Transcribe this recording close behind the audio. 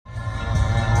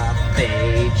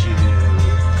fade you.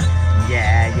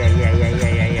 Yeah.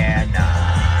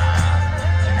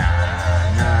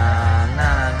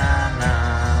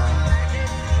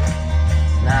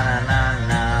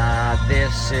 Nah.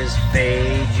 This is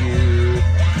fade you.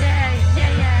 Yeah.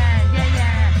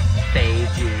 Fade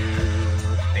you.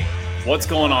 What's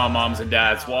going on, moms and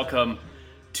dads? Welcome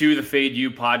to the Fade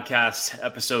You podcast,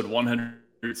 episode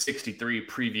 163,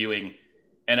 previewing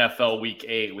NFL Week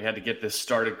 8. We had to get this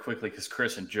started quickly because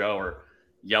Chris and Joe are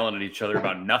yelling at each other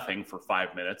about nothing for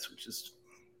 5 minutes, which is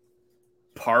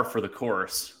par for the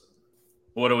course.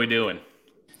 What are we doing?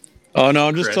 Oh, no,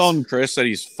 I'm just telling Chris that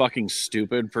he's fucking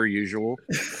stupid per usual.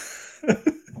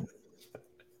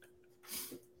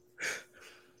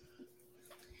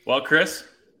 Well, Chris?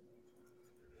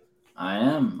 I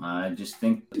am. I just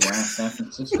think San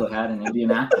Francisco had in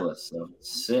Indianapolis, so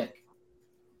it's sick.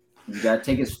 He's got to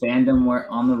take his fandom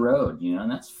on the road, and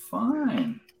that's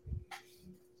fine.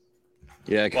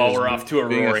 Yeah. Well, we're off to a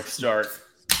roaring start.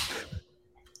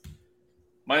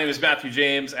 My name is Matthew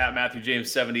James, at Matthew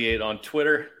James 78 on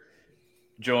Twitter,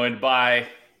 joined by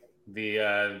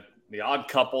the odd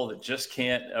couple that just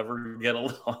can't ever get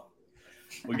along.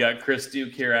 We got Chris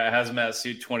Duke here at Hazmat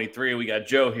Suit 23. We got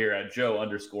Joe here at Joe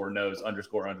 _knows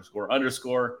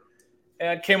 ___.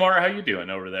 And Kmart, how you doing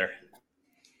over there?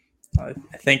 I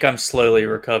think I'm slowly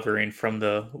recovering from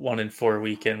the 1-4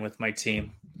 weekend with my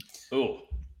team. Ooh.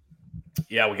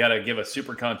 Yeah, we got to give a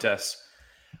super contest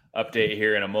update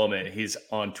here in a moment. He's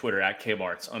on Twitter at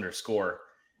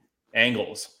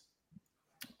Kmarts_angles.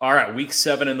 All right, week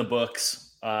 7 in the books.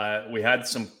 We had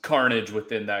some carnage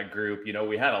within that group.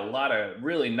 We had a lot of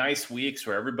really nice weeks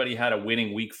where everybody had a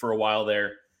winning week for a while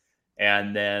there.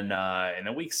 And then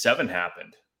week 7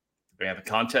 happened. We had the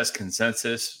contest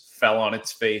consensus fell on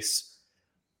its face.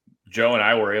 Joe and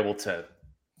I were able to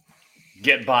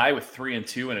get by with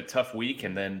 3-2 in a tough week.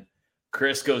 And then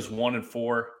Chris goes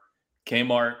 1-4.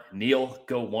 Kmart, Neil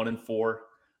go 1-4.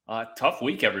 Tough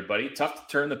week, everybody. Tough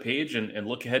to turn the page and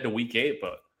look ahead to week 8,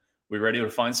 but we ready to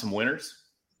find some winners?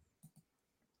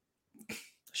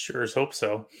 Sure as hope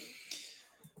so.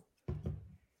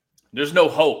 There's no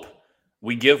hope.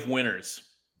 We give winners.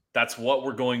 That's what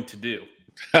we're going to do.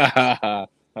 I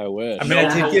wish. I mean,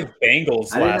 I did give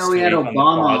Bengals last week. I didn't know we had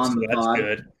Obama on the pod. That's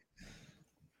good.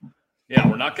 Yeah,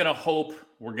 we're not going to hope.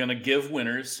 We're going to give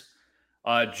winners.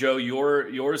 Joe,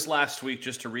 yours last week,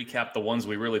 just to recap the ones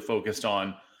we really focused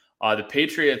on. The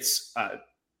Patriots,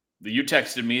 you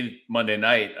texted me Monday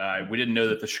night. We didn't know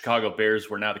that the Chicago Bears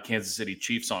were now the Kansas City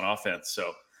Chiefs on offense.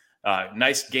 So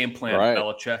nice game plan, right.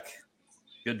 Belichick.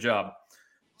 Good job.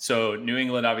 So New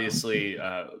England, obviously,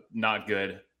 not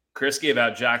good. Chris gave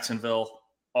out Jacksonville,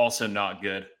 also not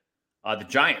good. The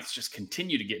Giants just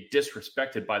continue to get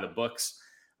disrespected by the books.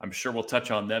 I'm sure we'll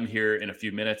touch on them here in a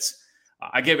few minutes.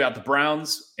 I gave out the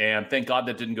Browns, and thank God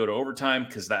that didn't go to overtime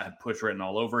because that had push written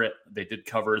all over it. They did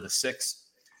cover the 6.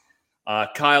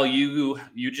 Kyle, you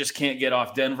just can't get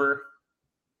off Denver,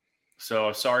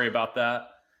 so sorry about that.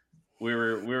 We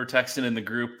were texting in the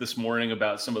group this morning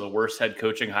about some of the worst head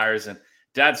coaching hires, and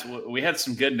dads, we had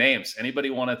some good names.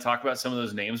 Anybody want to talk about some of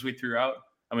those names we threw out?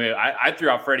 I mean, I threw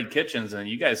out Freddie Kitchens, and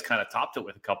you guys kind of topped it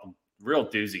with a couple real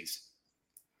doozies.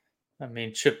 I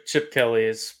mean, Chip Kelly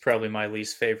is probably my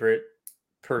least favorite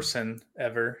person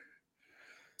ever.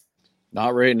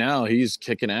 Not right now. He's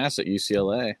kicking ass at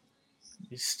UCLA.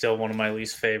 He's still one of my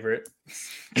least favorite.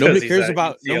 Nobody cares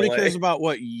about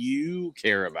what you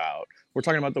care about. We're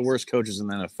talking about the worst coaches in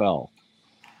the NFL.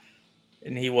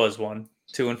 And he was one.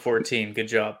 2-14. Good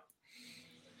job.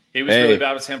 He was really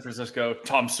bad with San Francisco.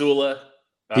 Tom Sula.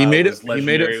 He made it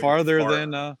farther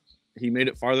than a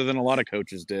lot of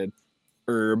coaches did.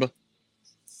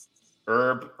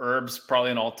 Herb's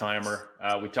probably an all-timer.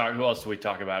 Who else did we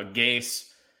talk about? Gase.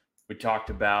 We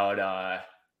talked about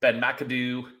Ben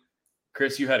McAdoo.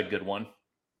 Chris, you had a good one.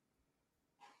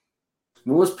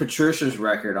 What was Patricia's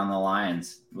record on the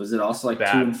Lions? Was it also like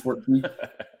bad. 2-14?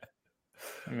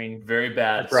 I mean, very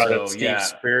bad. I brought up Steve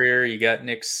Spurrier. You got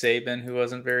Nick Saban, who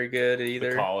wasn't very good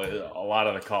either. A lot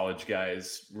of the college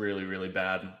guys, really, really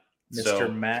bad.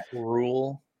 Mr. Matt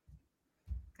Rule.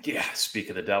 Yeah, speak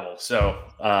of the devil. So,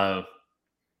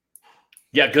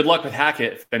 good luck with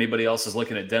Hackett. If anybody else is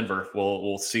looking at Denver,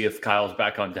 we'll see if Kyle's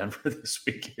back on Denver this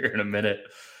week here in a minute.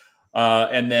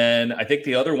 And then I think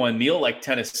the other one, Neil, like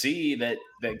Tennessee, that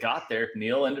got there.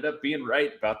 Neil ended up being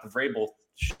right about the Vrabel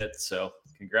shit. So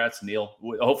congrats, Neil.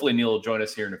 Hopefully Neil will join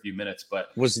us here in a few minutes. But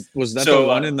was that the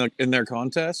one in their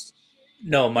contest?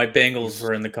 No, my Bengals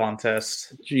were in the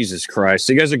contest. Jesus Christ.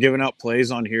 So you guys are giving out plays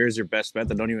on here as your best bet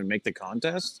that don't even make the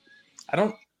contest? I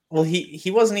don't Well,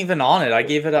 he wasn't even on it. I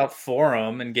gave it out for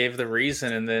him and gave the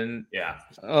reason, and then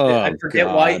I forget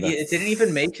why it didn't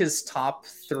even make his top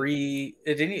 3.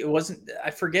 It wasn't.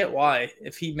 I forget why.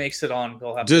 If he makes it on,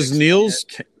 we'll have. Does Neil's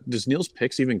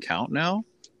picks even count now?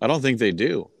 I don't think they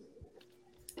do.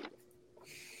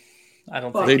 I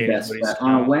don't think anybody's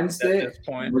on a Wednesday. At this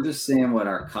point. We're just saying what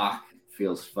our cock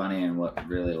feels funny and what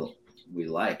really we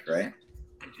like, right?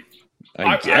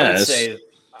 I guess.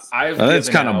 I would say that's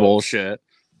kind of bullshit.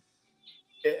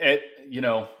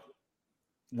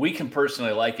 We can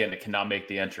personally like it and it cannot make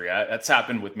the entry. That's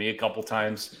happened with me a couple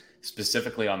times,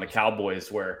 specifically on the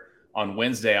Cowboys, where on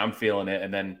Wednesday I'm feeling it.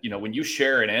 And then, when you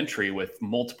share an entry with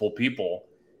multiple people,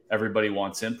 everybody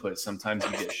wants input. Sometimes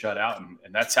you get shut out.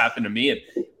 And that's happened to me. And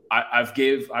I've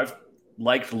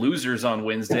liked losers on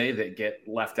Wednesday that get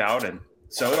left out. And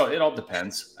so it all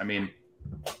depends. I mean,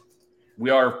 we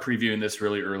are previewing this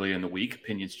really early in the week.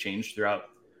 Opinions change throughout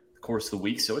the course of the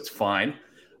week, so it's fine.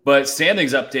 But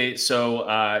standings update.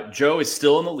 So Joe is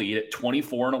still in the lead at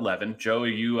 24-11. Joe, are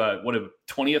you what a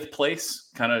 20th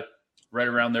place? Kind of right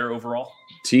around there overall?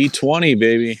 T20,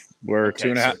 baby. We're okay,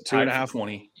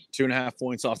 2.5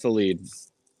 points off the lead.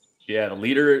 Yeah, the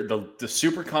leader, the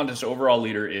Super Contest overall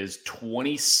leader is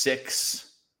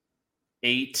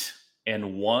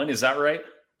 26-8-1. Is that right?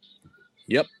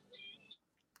 Yep.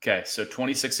 Okay, so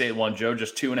 26-8-1. Joe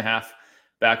just 2.5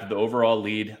 back of the overall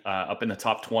lead, up in the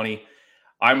top 20.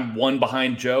 I'm 1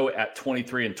 behind Joe at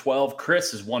 23-12.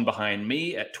 Chris is 1 behind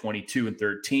me at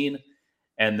 22-13.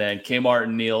 And then Kmart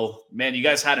and Neil, man, you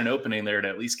guys had an opening there to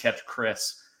at least catch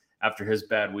Chris after his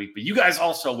bad week. But you guys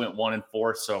also went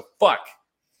 1-4, so fuck.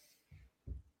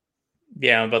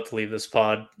 Yeah, I'm about to leave this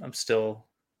pod. I'm still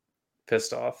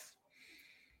pissed off.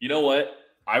 You know what?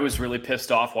 I was really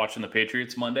pissed off watching the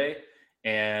Patriots Monday.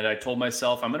 And I told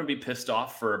myself I'm going to be pissed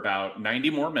off for about 90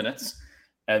 more minutes.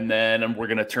 And then we're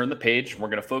going to turn the page. We're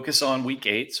going to focus on week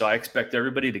 8. So I expect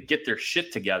everybody to get their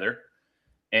shit together.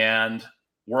 And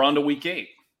we're on to week 8.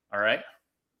 All right.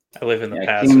 I live in the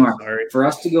past. Sorry. For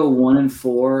us to go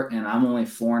 1-4 and I'm only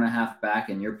 4.5 back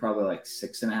and you're probably like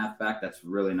 6.5 back, that's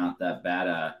really not that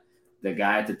bad. The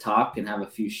guy at the top can have a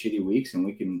few shitty weeks and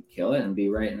we can kill it and be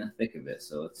right in the thick of it.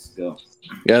 So let's go.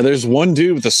 Yeah, there's one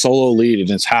dude with a solo lead and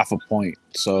it's half a point.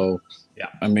 So yeah,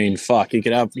 I mean, fuck, he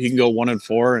can go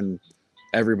 1-4 and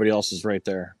everybody else is right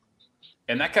there.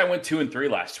 And that guy went 2-3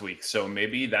 last week. So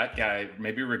maybe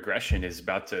regression is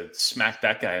about to smack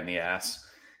that guy in the ass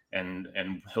and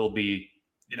he'll be,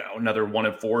 another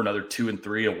 1-4, another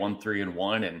 2-3, a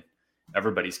 1-3-1, and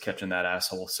everybody's catching that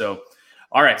asshole. So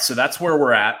all right, so that's where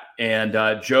we're at. And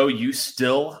Joe, you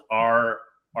still are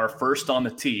first on the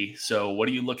tee. So what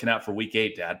are you looking at for week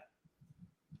 8, Dad?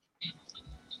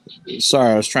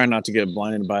 Sorry, I was trying not to get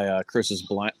blinded by Chris's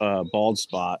bald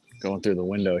spot going through the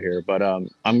window here. But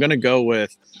I'm going to go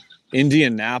with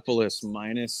Indianapolis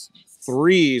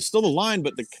 -3. Still the line,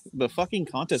 but the fucking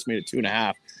contest made it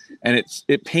 2.5. And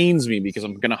it pains me because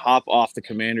I'm going to hop off the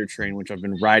Commander train, which I've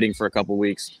been riding for a couple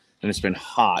weeks, and it's been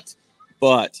hot.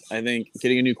 But I think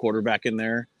getting a new quarterback in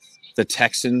there, the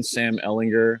Texans, Sam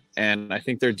Ehlinger, and I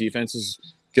think their defense is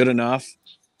good enough.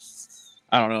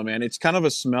 I don't know, man. It's kind of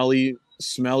a smelly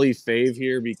fave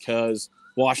here because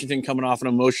Washington coming off an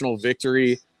emotional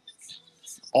victory.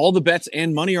 All the bets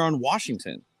and money are on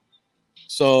Washington.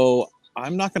 So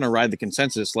I'm not going to ride the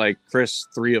consensus like Chris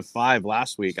 3 of 5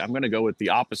 last week. I'm going to go with the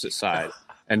opposite side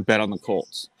and bet on the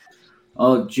Colts.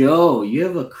 Oh, Joe, you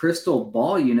have a crystal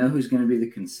ball. You know who's going to be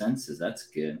the consensus. That's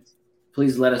good.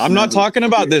 Please let us know. I'm not talking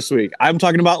about this week. I'm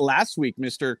talking about last week,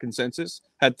 Mr. Consensus.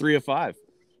 Had 3 of 5.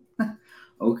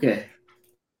 Okay.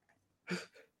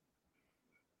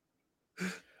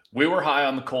 We were high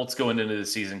on the Colts going into the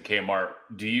season, Kmart.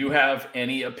 Do you have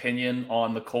any opinion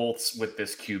on the Colts with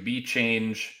this QB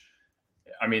change?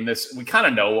 I mean, we kind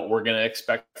of know what we're going to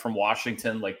expect from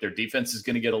Washington. Like, their defense is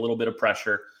going to get a little bit of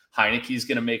pressure. Heineke's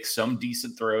going to make some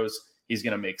decent throws. He's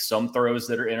going to make some throws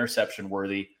that are interception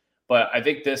worthy. But I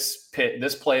think this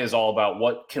play is all about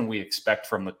what can we expect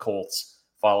from the Colts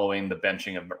following the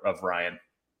benching of Ryan.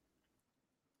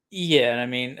 Yeah, I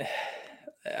mean,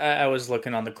 I was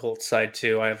looking on the Colts side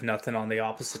too. I have nothing on the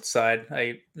opposite side.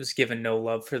 I was given no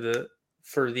love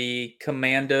for the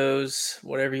Commandos,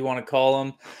 whatever you want to call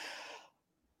them.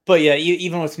 But yeah,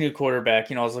 even with new quarterback,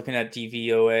 I was looking at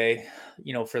DVOA,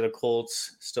 for the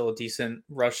Colts, still a decent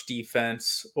rush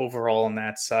defense overall on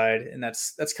that side. And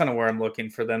that's kind of where I'm looking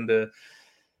for them to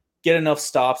get enough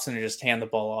stops and just hand the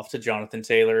ball off to Jonathan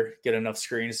Taylor, get enough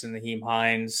screens to Nyheim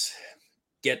Hines,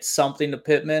 get something to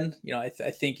Pittman. I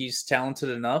think he's talented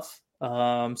enough.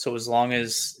 So as long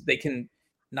as they can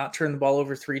not turn the ball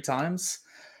over 3 times,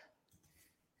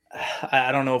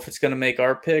 I don't know if it's going to make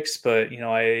our picks, but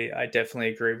I definitely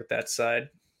agree with that side.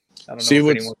 I don't See, know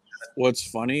if anyone. what's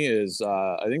funny is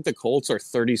I think the Colts are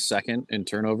 32nd in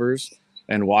turnovers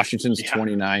and Washington's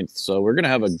 29th. So we're going to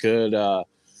have a good,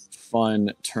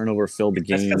 fun turnover-filled game.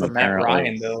 That's because of Matt apparently.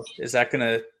 Ryan, though. Is that going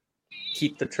to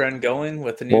keep the trend going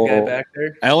with the new guy back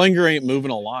there? Ellinger ain't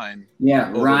moving a line.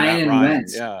 Yeah, Ryan and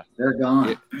Wentz. Yeah, they're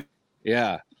gone.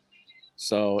 Yeah.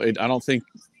 So I don't think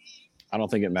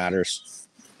it matters.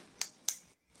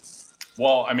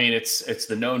 Well, I mean, it's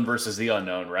the known versus the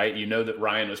unknown, right? You know that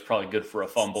Ryan was probably good for a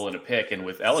fumble and a pick, and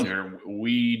with Ellinger,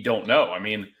 we don't know. I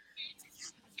mean,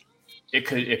 it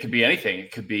could be anything.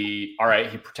 It could be, all right,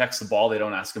 he protects the ball. They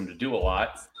don't ask him to do a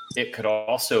lot. It could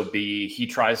also be he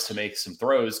tries to make some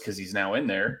throws because he's now in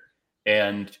there,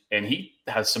 and he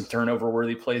has some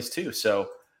turnover-worthy plays too. So,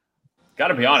 got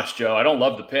to be honest, Joe, I don't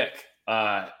love the pick.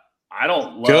 I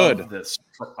don't love this.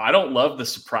 I don't love the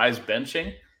surprise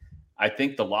benching. I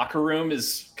think the locker room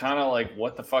is kind of like,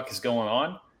 what the fuck is going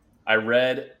on? I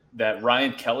read that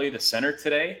Ryan Kelly, the center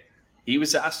today, he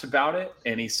was asked about it,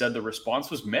 and he said the response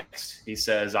was mixed. He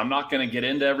says, I'm not going to get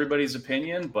into everybody's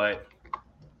opinion, but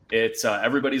it's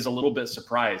everybody's a little bit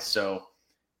surprised. So,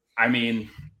 I mean,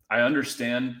 I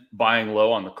understand buying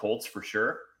low on the Colts for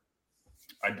sure.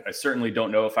 I certainly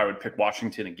don't know if I would pick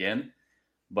Washington again,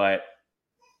 but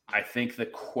I think the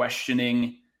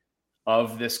questioning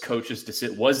of this coach's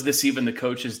decision, was this even the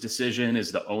coach's decision?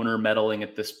 Is the owner meddling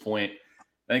at this point?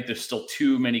 I think there's still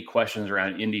too many questions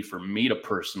around Indy for me to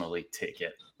personally take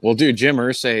it. Well, dude, Jim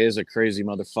Irsay is a crazy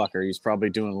motherfucker. He's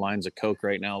probably doing lines of coke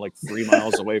right now, like 3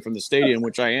 miles away from the stadium,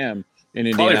 which I am in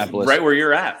Indianapolis. Probably right where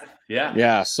you're at. Yeah.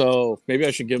 Yeah. So maybe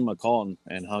I should give him a call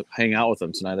and hang out with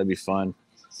him tonight. That'd be fun.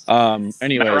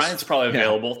 Anyways, Ryan's probably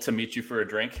available to meet you for a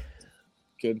drink.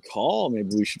 Good call.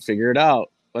 Maybe we should figure it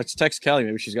out. Let's text Kelly.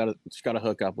 Maybe she's got a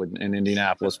hook up in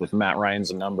Indianapolis with Matt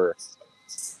Ryan's number.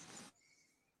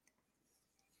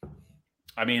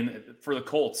 I mean, for the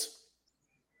Colts,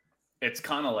 it's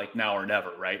kind of like now or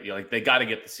never, right? They got to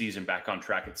get the season back on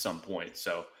track at some point.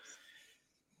 So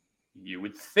you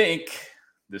would think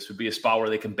this would be a spot where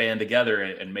they can band together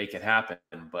and make it happen.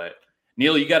 But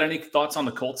Neil, you got any thoughts on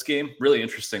the Colts game? Really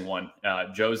interesting one.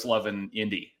 Joe's loving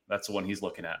Indy. That's the one he's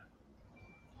looking at.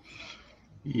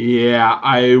 Yeah,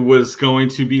 I was going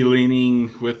to be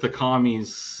leaning with the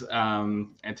commies and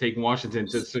taking Washington.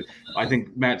 I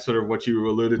think, Matt, sort of what you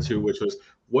alluded to, which was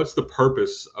what's the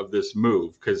purpose of this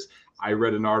move? Because I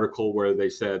read an article where they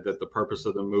said that the purpose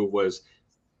of the move was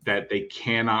that they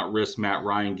cannot risk Matt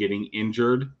Ryan getting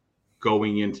injured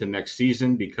going into next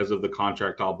season because of the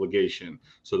contract obligation.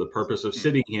 So the purpose of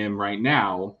sitting him right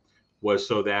now was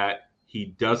so that he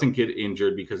doesn't get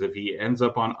injured, because if he ends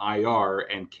up on IR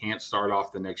and can't start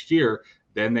off the next year,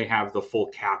 then they have the full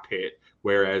cap hit.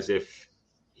 Whereas if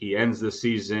he ends this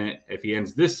season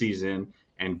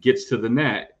and gets to the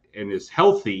net and is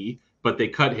healthy, but they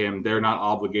cut him, they're not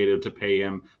obligated to pay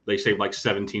him. They save like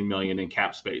 $17 million in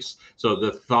cap space. So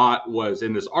the thought was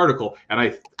in this article, and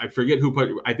I forget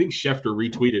who I think Schefter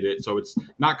retweeted it. So it's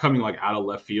not coming like out of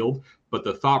left field, but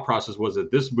the thought process was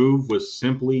that this move was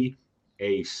simply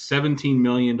a $17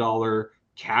 million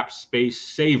cap space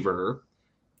saver,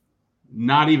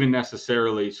 not even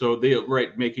necessarily. So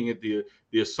making it the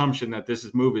assumption that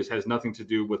this move has nothing to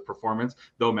do with performance,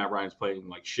 though Matt Ryan's playing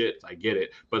like shit. I get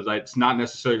it. But it's not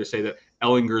necessary to say that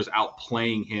Ellinger's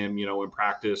outplaying him, in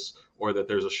practice, or that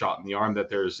there's a shot in the arm, that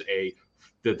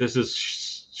this is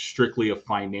strictly a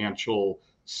financial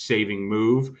saving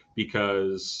move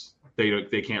because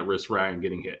they can't risk Ryan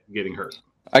getting hurt.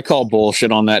 I call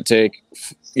bullshit on that take.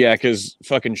 Yeah, because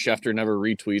fucking Schefter never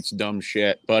retweets dumb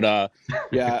shit. But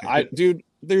yeah, dude,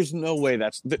 there's no way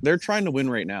they're trying to win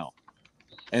right now.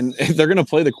 And they're going to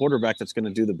play the quarterback that's going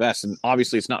to do the best. And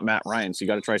obviously it's not Matt Ryan, so you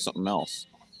got to try something else.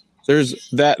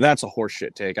 That's a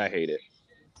horseshit take. I hate it.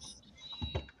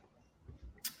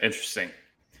 Interesting.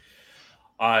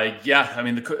 Yeah, I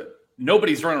mean,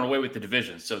 nobody's running away with the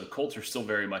division, so the Colts are still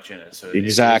very much in it. So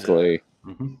exactly.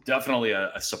 Definitely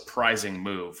a surprising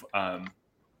move.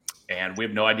 And we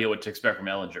have no idea what to expect from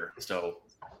Ellinger. So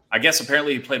I guess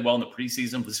apparently he played well in the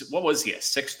preseason. What was he, a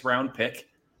 6th round pick?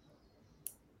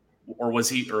 Or was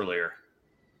he earlier?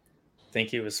 I think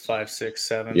he was 5, 6,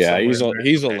 7. Yeah, he's a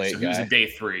late guy. He's a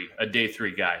day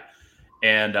three guy.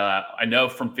 And I know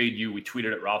from Fade You, we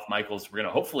tweeted at Ralph Michaels. We're going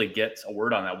to hopefully get a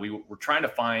word on that. We're trying to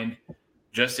find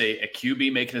just a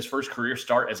QB making his first career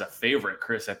start as a favorite.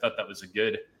 Chris, I thought that was a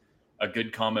good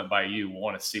comment by you. We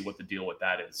want to see what the deal with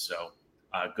that is. So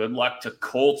good luck to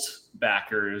Colts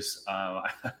backers.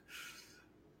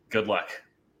 Good luck.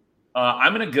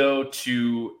 I'm going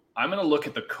to look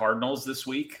at the Cardinals this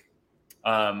week.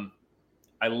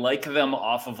 I like them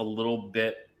off of a little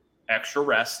bit extra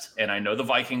rest, and I know the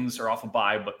Vikings are off a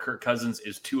bye, but Kirk Cousins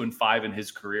is 2-5 in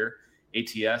his career.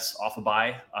 ATS off a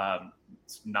bye.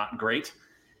 It's not great.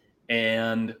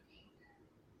 And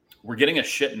we're getting a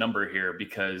shit number here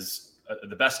because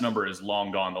the best number is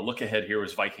long gone. The look ahead here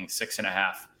was Vikings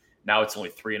 6.5. Now it's only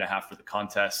 3.5 for the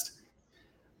contest.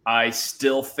 I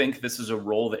still think this is a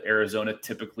role that Arizona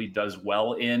typically does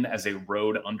well in as a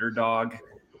road underdog.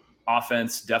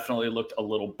 Offense definitely looked a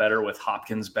little better with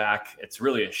Hopkins back. It's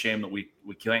really a shame that we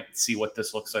can't see what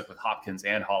this looks like with Hopkins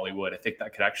and Hollywood. I think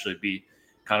that could actually be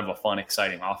kind of a fun,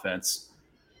 exciting offense.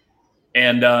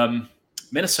 And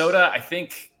Minnesota, I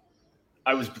think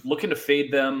I was looking to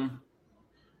fade them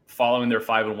following their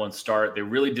 5-1 start. They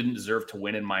really didn't deserve to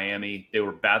win in Miami. They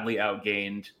were badly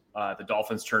outgained. The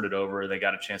Dolphins turned it over. They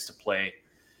got a chance to play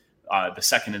the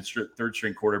second and third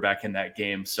string quarterback in that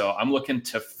game. So I'm looking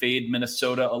to fade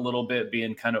Minnesota a little bit,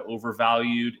 being kind of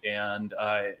overvalued, and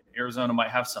Arizona might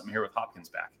have something here with Hopkins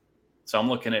back. So I'm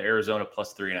looking at Arizona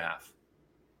plus 3.5.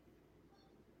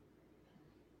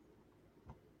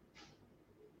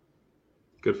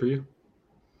 Good for you.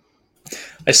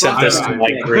 I sent this to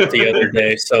Mike Griff the other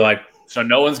day, so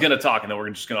no one's gonna talk, and then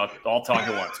we're just gonna all talk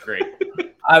at once. Great.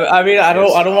 I mean, I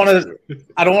don't want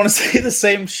to say the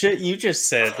same shit you just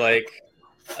said. Like,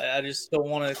 I just don't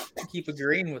want to keep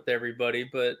agreeing with everybody,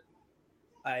 but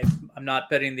I'm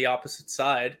not betting the opposite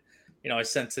side. You know, I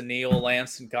sent to Neil,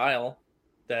 Lance, and Kyle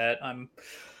that I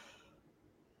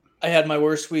had my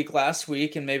worst week last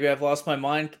week, and maybe I've lost my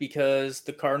mind because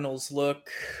the Cardinals look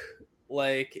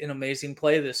like an amazing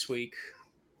play this week.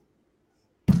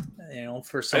 You know,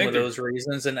 for some of those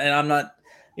reasons, and I'm not.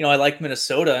 You know, I like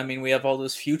Minnesota. I mean, we have all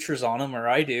those futures on them, or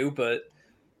I do, but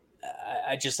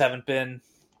I just haven't been,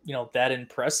 you know, that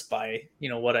impressed by, you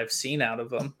know, what I've seen out of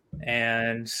them.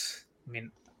 And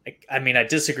I mean, I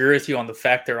disagree with you on the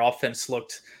fact their offense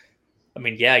looked. I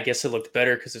mean, yeah, I guess it looked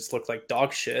better because it's looked like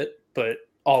dog shit, but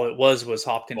all it was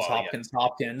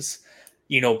Hopkins.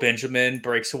 You know, Benjamin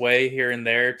breaks away here and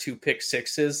there, 2 pick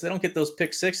sixes. They don't get those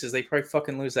pick sixes, they probably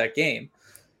fucking lose that game.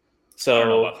 So I don't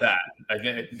know about that.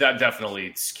 That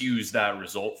definitely skews that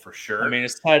result for sure. I mean,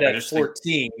 it's tied at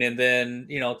 14, and then,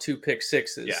 you know, 2 pick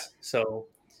sixes. Yeah. So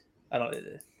I don't.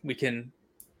 We can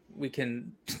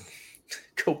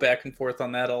go back and forth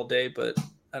on that all day, but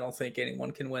I don't think anyone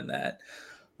can win that.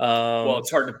 Well,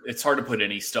 it's hard to put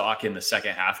any stock in the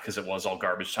second half because it was all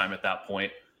garbage time at that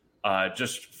point.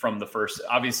 Just from the first,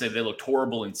 obviously they looked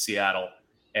horrible in Seattle,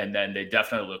 and then they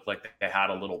definitely looked like they had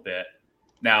a little bit.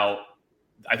 Now,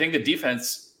 I think the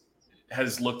defense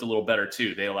has looked a little better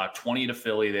too. They allowed 20 to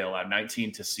Philly, they allowed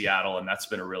 19 to Seattle, and that's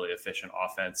been a really efficient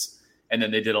offense. And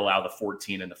then they did allow the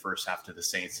 14 in the first half to the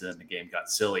Saints, and then the game got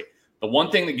silly. The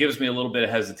one thing that gives me a little bit of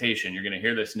hesitation, you're going to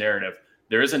hear this narrative,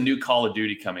 there is a new Call of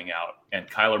Duty coming out, and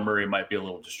Kyler Murray might be a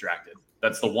little distracted.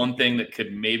 That's the one thing that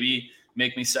could maybe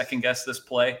make me second guess this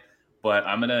play. But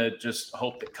I'm going to just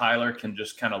hope that Kyler can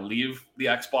just kind of leave the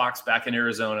Xbox back in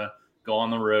Arizona, go on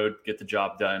the road, get the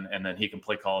job done, and then he can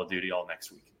play Call of Duty all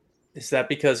next week. Is that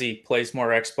because he plays more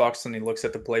Xbox than he looks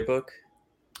at the playbook?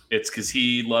 It's because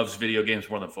he loves video games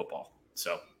more than football.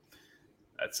 So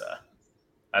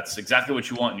that's exactly what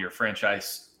you want in your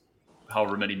franchise,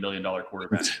 however many $1 million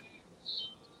quarterback.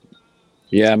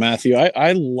 Yeah, Matthew,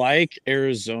 I like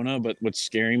Arizona, but what's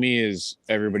scaring me is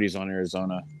everybody's on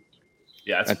Arizona.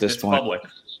 Yeah, at this point. Public.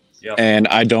 Yep. And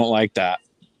I don't like that.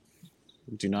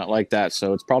 Do not like that.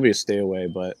 So it's probably a stay away,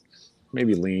 but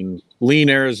maybe lean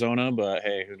Arizona. But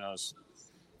hey, who knows?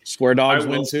 Square dogs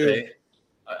win too.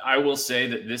 I will say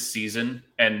that this season,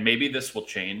 and maybe this will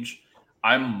change,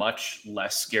 I'm much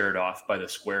less scared off by the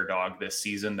square dog this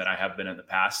season than I have been in the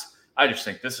past. I just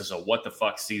think this is a what the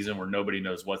fuck season where nobody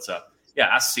knows what's up. Yeah,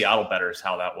 ask Seattle bettors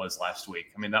how that was last week.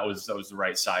 I mean, that was the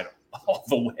right side all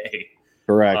the way.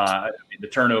 Correct. I mean, the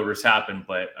turnovers happened,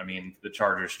 but I mean, the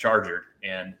Chargers chargered.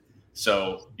 And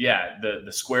so, yeah,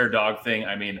 the square dog thing,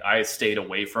 I mean, I stayed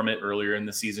away from it earlier in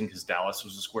the season because Dallas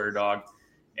was a square dog,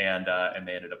 and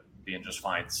they ended up being just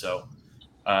fine. So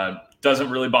doesn't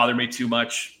really bother me too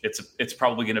much. It's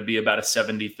probably going to be about a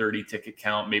 70-30 ticket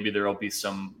count. Maybe there will be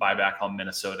some buyback on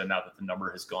Minnesota now that the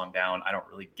number has gone down. I don't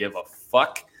really give a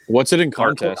fuck. What's it in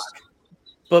contest?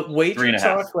 But wager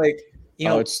talk, like, you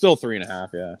know, it's still 3.5.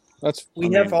 Yeah,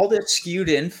 we have all this skewed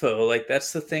info. Like,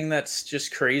 that's the thing that's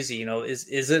just crazy. You know,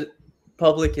 is it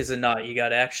public? Is it not? You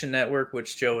got Action Network,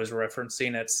 which Joe is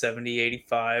referencing at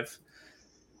 70-85.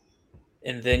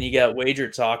 And then you got Wager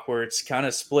Talk, where it's kind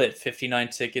of split, 59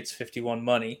 tickets, 51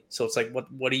 money. So it's like,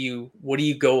 what do you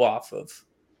go off of?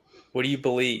 What do you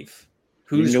believe?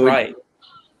 Who's right?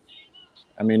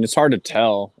 I mean, it's hard to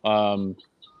tell.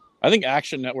 I think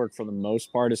Action Network for the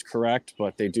most part is correct,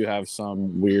 but they do have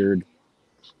some weird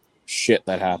shit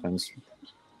that happens.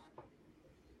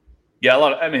 Yeah,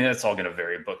 I mean, that's all going to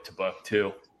vary book to book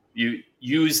too. You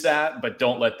use that, but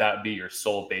don't let that be your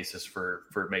sole basis for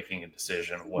making a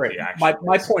decision. What Right. the action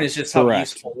My is. point is just how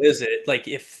Correct. useful is it? Like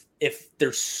if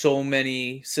there's so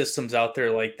many systems out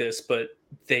there like this, but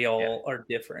they all are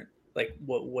different. Like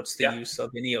what's the use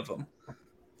of any of them?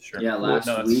 Sure. Yeah, last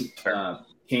No, that's week, fair.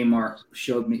 Kmart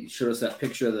showed us that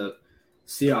picture of the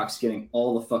Seahawks getting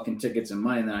all the fucking tickets and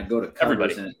money, and then I go to covers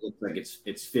Everybody. and it looks like it's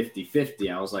 50-50.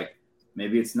 I was like,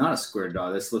 maybe it's not a square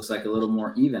dog. This looks like a little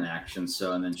more even action.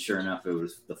 So, and then sure enough, it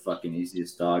was the fucking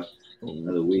easiest dog of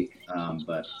the week.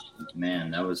 But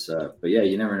man, that was. But yeah,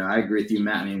 you never know. I agree with you,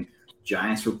 Matt. I mean,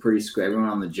 Giants were pretty square. Everyone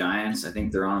on the Giants. I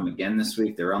think they're on them again this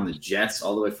week. They're on the Jets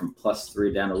all the way from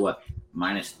 +3 down to what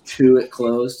 -2 at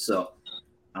closed. So.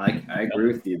 I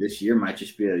agree with you. This year might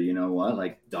just be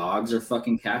like dogs are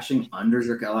fucking cashing. Unders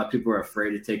are, a lot of people are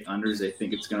afraid to take unders. They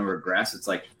think it's going to regress. It's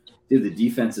like, dude, the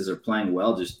defenses are playing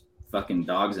well. Just fucking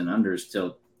dogs and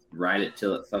unders ride it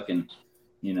till it fucking,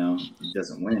 it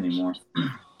doesn't win anymore.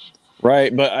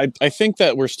 Right, but I think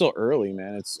that we're still early,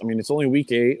 man. It's only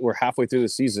week 8. We're halfway through the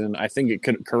season. I think it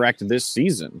could correct this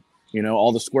season.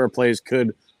 All the square plays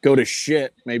could go to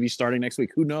shit maybe starting next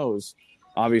week. Who knows?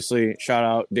 Obviously, shout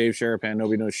out Dave Sharapan.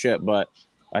 Nobody knows shit, but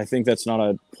I think that's not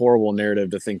a horrible narrative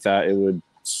to think that it would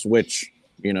switch.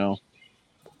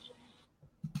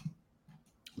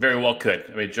 Very well could.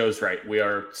 I mean, Joe's right. We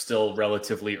are still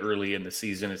relatively early in the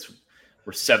season.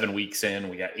 We're 7 weeks in.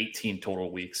 We got 18 total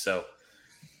weeks, so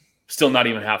still not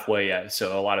even halfway yet.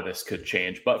 So a lot of this could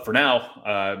change. But for now,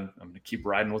 I'm going to keep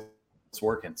riding with what's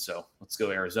working. So let's go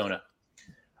Arizona.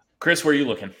 Chris, where are you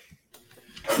looking?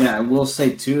 Yeah, I will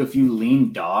say too, if you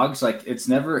lean dogs, like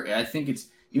I think it's,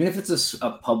 even if it's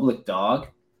a public dog,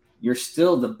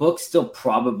 the book still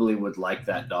probably would like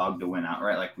that dog to win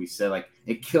outright. Like we said, like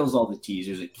it kills all the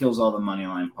teasers, it kills all the money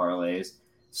line parlays.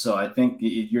 So I think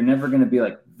you're never going to be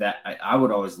like that. I would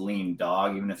always lean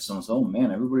dog, even if someone says, oh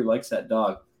man, everybody likes that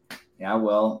dog. Yeah,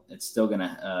 well, it's still going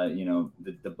to,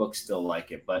 the books still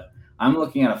like it. But I'm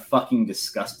looking at a fucking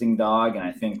disgusting dog, and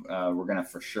I think we're going to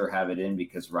for sure have it in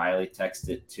because Riley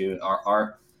texted too.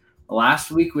 Our last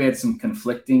week we had some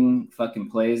conflicting fucking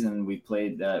plays, and we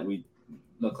played we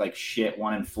looked like shit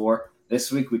 1-4.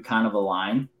 This week we kind of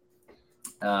align.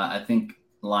 I think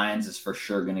Lions is for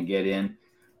sure going to get in.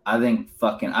 I think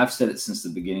I've said it since the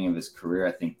beginning of his career.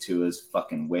 I think Tua is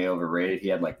fucking way overrated. He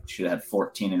should have had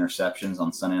 14 interceptions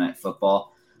on Sunday Night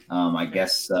Football. I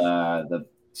guess the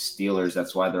Steelers,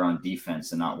 that's why they're on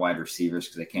defense and not wide receivers,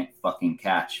 because they can't fucking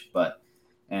catch.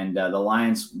 And the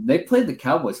Lions, they played the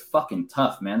Cowboys fucking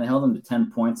tough, man. They held them to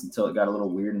 10 points until it got a little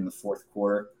weird in the fourth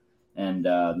quarter. And,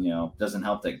 doesn't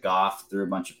help that Goff threw a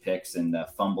bunch of picks and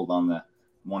fumbled on the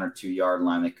 1 or 2 yard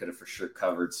line. They could have for sure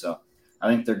covered. So I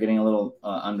think they're getting a little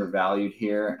undervalued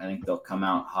here. I think they'll come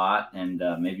out hot. And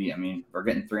we're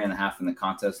getting 3.5 in the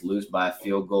contest, lose by a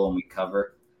field goal, and we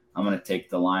cover. I'm going to take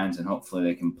the Lions, and hopefully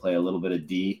they can play a little bit of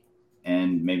D,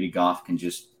 and maybe Goff can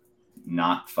just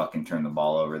not fucking turn the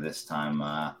ball over this time,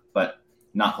 but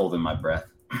not holding my breath.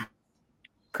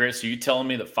 Chris, are you telling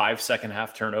me that 5 second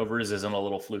half turnovers isn't a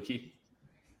little fluky?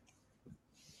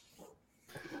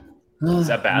 Is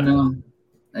that bad? No.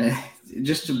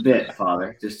 Just a bit,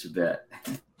 Father. Just a bit.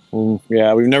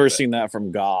 Yeah, we've never seen that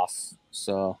from Goff.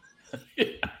 So,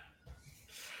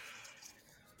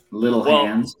 Little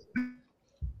hands.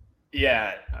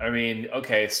 Yeah, I mean,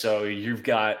 okay, so you've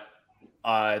got,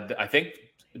 I think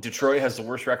Detroit has the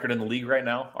worst record in the league right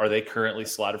now. Are they currently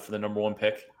slotted for the number 1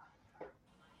 pick?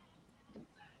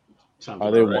 Sounds are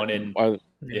about they right. one in?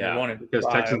 Yeah, Because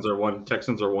Texans are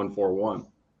 1-4-1.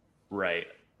 Right.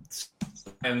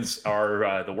 Lions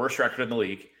are the worst record in the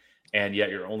league, and yet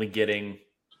you're only getting.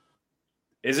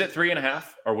 Is it 3.5?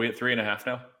 Are we at 3.5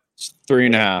 now? It's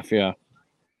 3.5. Yeah.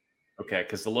 Okay,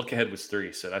 because the look ahead was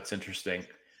 3, so that's interesting.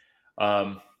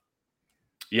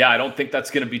 Yeah, I don't think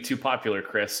that's going to be too popular,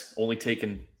 Chris. Only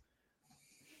taking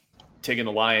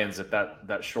the Lions at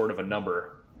that short of a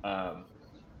number.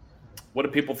 What do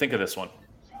people think of this one?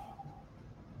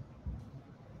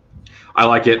 I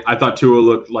like it. I thought Tua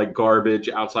looked like garbage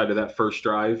outside of that first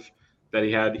drive that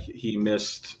he had. He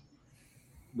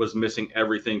was missing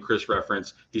everything Chris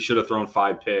referenced. He should have thrown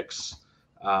 5 picks.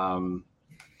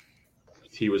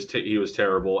 He was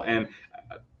terrible, and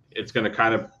it's going to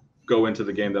kind of go into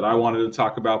the game that I wanted to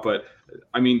talk about. But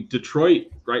I mean, Detroit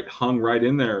hung right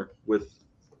in there with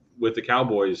the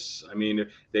Cowboys. I mean,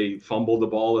 they fumbled the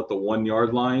ball at the 1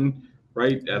 yard line,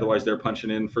 right? Otherwise, they're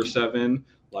punching in for 7.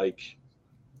 Like,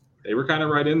 they were kind of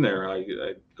right in there.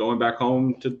 Going back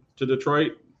home to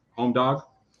Detroit, home dog.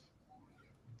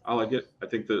 I like it. I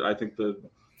think the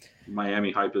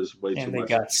Miami hype is way too And much.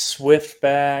 they got Swift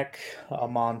back.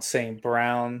 Amon St.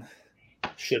 Brown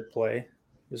should play.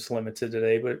 He was limited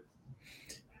today, but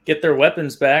get their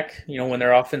weapons back, when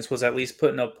their offense was at least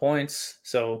putting up points.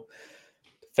 So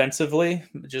defensively,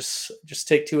 just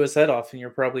take Tua's head off and you're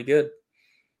probably good.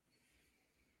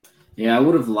 Yeah, I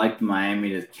would have liked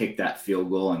Miami to kick that field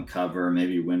goal and cover,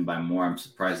 maybe win by more. I'm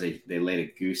surprised they laid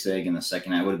a goose egg in the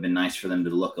second half. It would have been nice for them to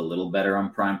look a little better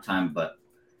on primetime, but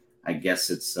I guess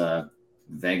it's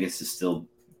Vegas is still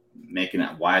making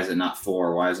it. Why is it not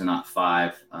 4? Why is it not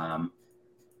 5?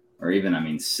 Or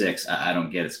even, 6. I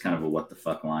don't get it. It's kind of a what the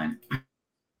fuck line.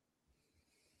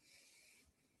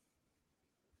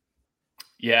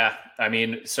 Yeah,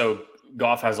 so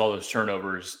Goff has all those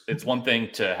turnovers. It's one thing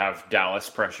to have Dallas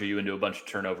pressure you into a bunch of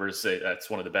turnovers. That's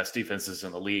one of the best defenses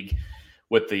in the league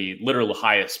with the literal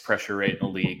highest pressure rate in the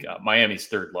league. Miami's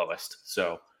third lowest.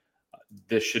 So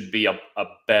this should be a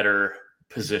better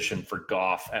position for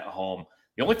Goff at home.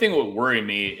 The only thing that would worry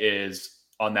me is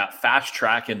on that fast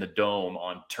track in the dome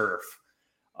on turf,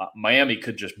 Miami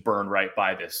could just burn right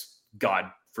by this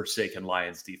God-forsaken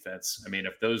Lions defense.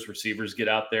 If those receivers get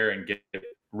out there and get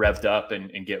revved up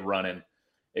and get running,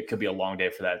 it could be a long day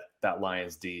for that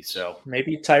Lions D. So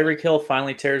maybe Tyreek Hill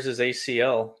finally tears his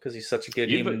ACL because he's such a good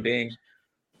human being.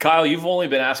 Kyle, you've only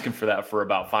been asking for that for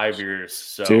about 5 years.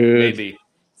 So Dude, maybe.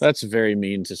 That's very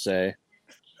mean to say.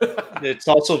 It's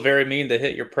also very mean to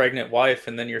hit your pregnant wife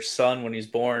and then your son when he's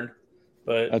born.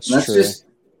 But that's true. true.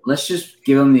 Let's just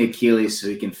give him the Achilles so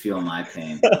he can feel my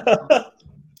pain.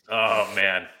 Oh,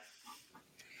 man.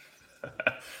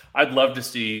 I'd love to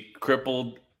see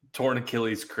crippled, torn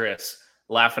Achilles Chris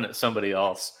laughing at somebody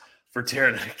else for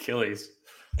tearing an Achilles.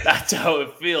 That's how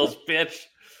it feels, bitch.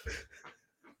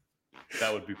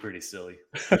 That would be pretty silly.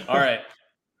 All right.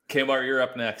 Kmart, you're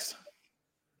up next.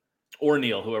 Or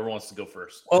Neil, whoever wants to go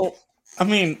first. Well,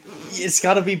 it's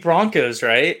got to be Broncos,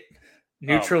 right?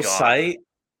 Neutral site.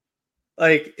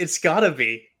 It's got to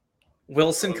be.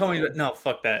 Wilson coming – no,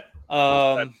 fuck that.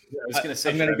 I was going to say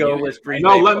 – I'm going to go with Green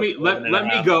No, Bay.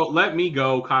 let me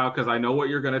go, Kyle, because I know what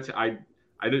you're going to I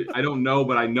don't know,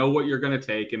 but I know what you're going to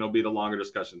take, and it'll be the longer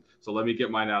discussion. So let me get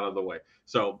mine out of the way.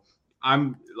 So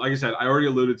I'm – like I said, I already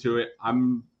alluded to it.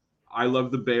 I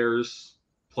love the Bears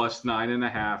plus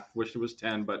 9.5. Wish it was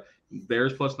 10, but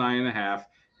Bears plus 9.5.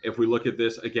 If we look at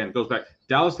this, again, it goes back.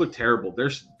 Dallas looked terrible.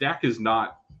 Their stack is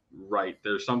not right.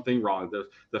 There's something wrong.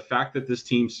 The fact that this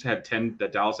team that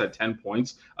Dallas had 10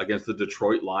 points against the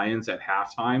Detroit Lions at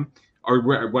halftime,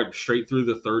 or what, straight through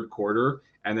the third quarter,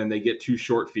 and then they get 2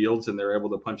 short fields and they're able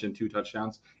to punch in 2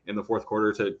 touchdowns in the fourth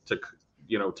quarter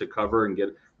to cover and get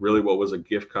really what was a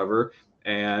gift cover.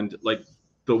 And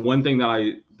the one thing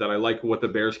that I like what the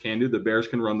Bears can do, the Bears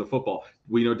can run the football.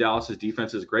 We know Dallas's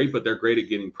defense is great, but they're great at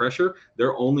getting pressure.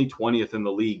 They're only 20th in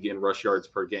the league in rush yards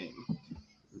per game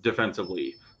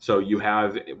defensively. So you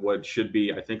have what should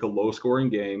be, I think, a low-scoring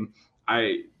game.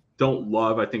 I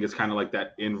think it's kind of like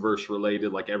that inverse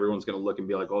related. Like everyone's going to look and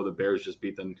be like, oh, the Bears just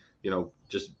beat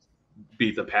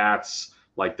the Pats.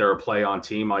 Like they're a play-on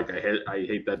team. Like I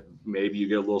hate that maybe you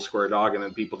get a little square dog and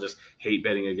then people just hate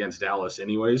betting against Dallas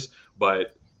anyways.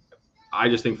 But I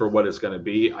just think for what it's going to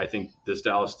be, I think this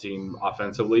Dallas team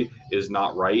offensively is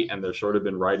not right, and they've sort of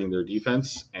been riding their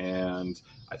defense. And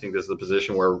I think this is the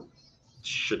position where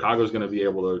Chicago's going to be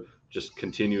able to just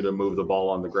continue to move the ball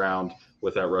on the ground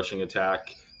with that rushing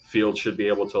attack. Fields should be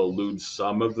able to elude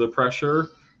some of the pressure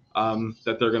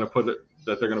that they're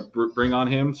going to bring on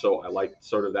him. So I like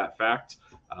sort of that fact.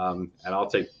 And I'll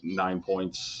take 9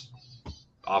 points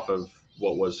off of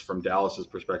what was, from Dallas's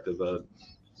perspective,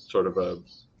 sort of a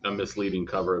misleading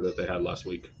cover that they had last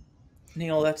week.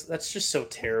 Neil, that's just so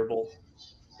terrible.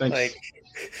 Thanks.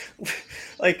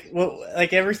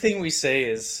 Like everything we say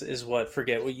is what,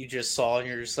 forget what you just saw, and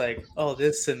you're just like, oh,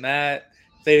 this and that.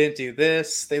 They didn't do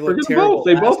this. They look terrible.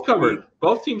 They both covered.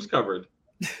 Both teams covered.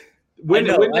 I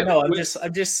know.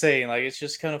 I'm just saying, it's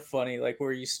just kind of funny,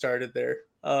 where you started there.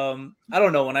 I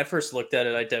don't know. When I first looked at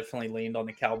it, I definitely leaned on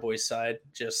the Cowboys side.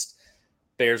 Just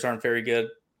Bears aren't very good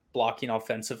blocking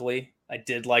offensively. I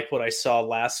did like what I saw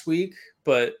last week,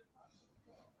 but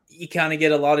you kind of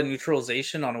get a lot of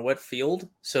neutralization on a wet field.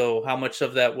 So how much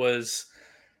of that was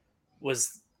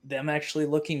them actually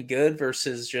looking good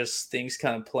versus just things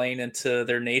kind of playing into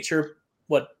their nature?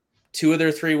 What, 2 of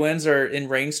their 3 wins are in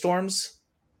rainstorms?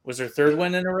 Was their 3rd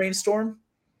win in a rainstorm?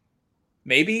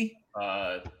 Maybe.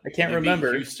 I can't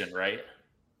remember. Houston, right?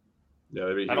 Yeah,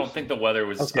 they beat Houston. I don't think the weather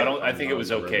was. Okay. I think it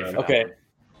was okay. For okay. that one.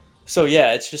 So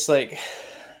yeah, it's just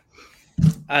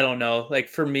I don't know. Like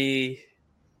for me,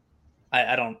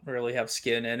 I don't really have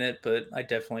skin in it, but I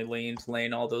definitely leaned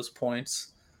laying all those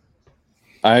points.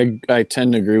 I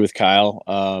tend to agree with Kyle,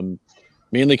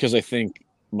 mainly because I think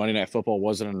Monday Night Football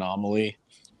was an anomaly,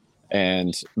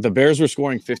 and the Bears were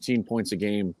scoring 15 points a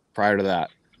game prior to that.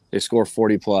 They score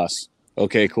 40 plus.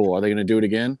 Okay, cool. Are they going to do it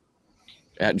again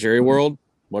at Jerry World?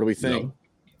 What do we think?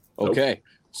 No. Okay,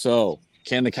 so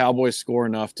can the Cowboys score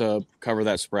enough to cover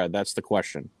that spread? That's the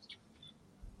question.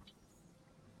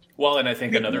 Well, and I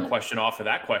think another question off of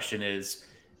that question is,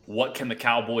 what can the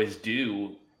Cowboys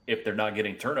do if they're not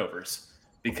getting turnovers?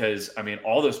 Because, I mean,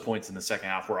 all those points in the second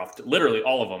half were off, literally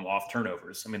all of them off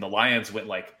turnovers. I mean, the Lions went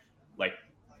like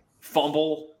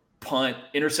fumble, punt,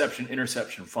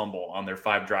 interception, fumble on their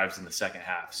 5 drives in the second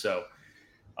half. So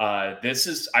this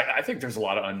is, I think there's a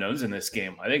lot of unknowns in this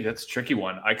game. I think that's a tricky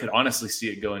one. I could honestly see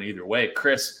it going either way.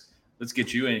 Chris, let's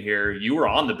get you in here. You were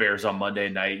on the Bears on Monday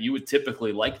night. You would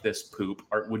typically like this poop.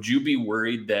 Would you be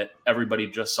worried that everybody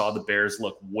just saw the Bears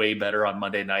look way better on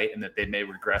Monday night and that they may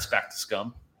regress back to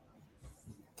scum?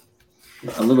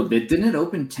 A little bit. Didn't it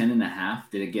open 10.5?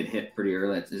 Did it get hit pretty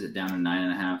early? Is it down to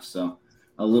 9.5? So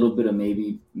a little bit of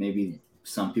maybe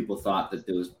some people thought that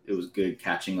it was good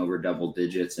catching over double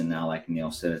digits, and now, like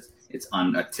Neil said, it's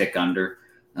on a tick under.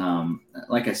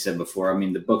 Like I said before, I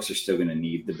mean, the books are still going to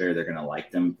need the Bear. They're going to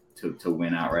like them to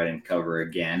win outright and cover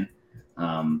again.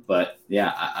 But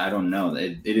yeah, I don't know.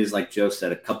 It is, like Joe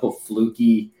said, a couple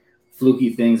fluky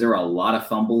things. There were a lot of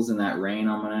fumbles in that rain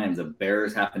on Monday night. The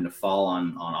Bears happened to fall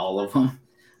on all of them.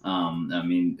 I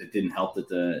mean, it didn't help that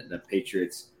the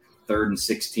Patriots 3rd and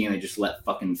 16, they just let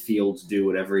fucking Fields do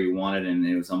whatever he wanted, and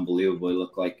it was unbelievable. He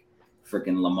looked like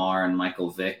freaking Lamar and Michael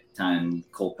Vick and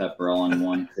Culpepper all in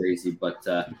one. Crazy. But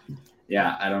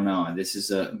yeah, I don't know. This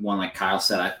is one, like Kyle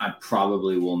said, I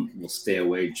probably will stay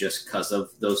away just because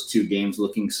of those 2 games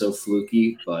looking so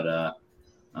fluky, but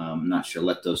I'm not sure.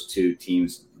 Let those 2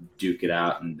 teams duke it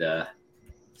out and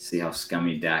see how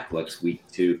scummy Dak looks week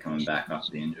 2 coming back off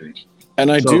the injury. And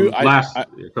I Go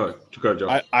ahead,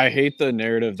 Joe. I hate the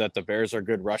narrative that the Bears are a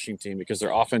good rushing team because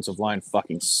their offensive line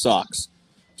fucking sucks.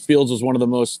 Fields was one of the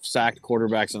most sacked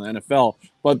quarterbacks in the NFL,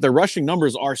 but their rushing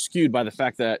numbers are skewed by the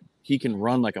fact that he can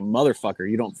run like a motherfucker.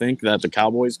 You don't think that the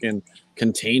Cowboys can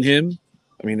contain him?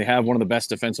 I mean, they have one of the best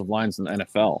defensive lines in the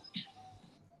NFL.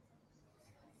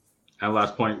 And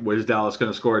last point, what is Dallas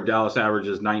going to score? Dallas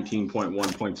averages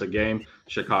 19.1 points a game.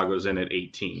 Chicago's in at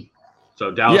 18. So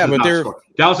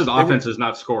Dallas's offense is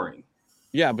not scoring.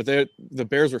 Yeah, but the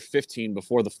Bears were 15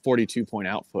 before the 42-point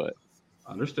output.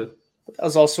 Understood. That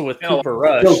was also with Cooper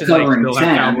Rush. Still covering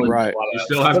 10. Right. You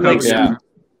still have coverage. Yeah.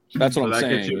 That's what I'm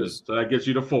saying. So that gets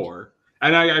you to 4.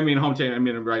 And I mean, home team, I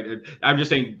mean, right. I'm just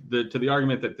saying to the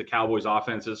argument that the Cowboys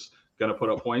offense is going to put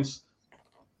up points.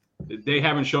 They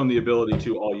haven't shown the ability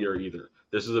to all year either.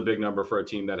 This is a big number for a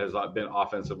team that has not been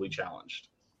offensively challenged.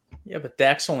 Yeah, but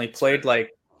Dak's only played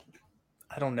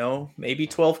I don't know, maybe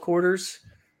 12 quarters.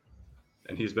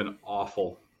 And he's been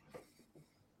awful.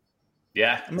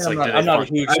 Yeah. I mean, I'm not a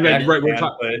huge fan. We're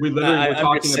talking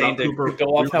about Cooper.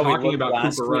 Go off how we looked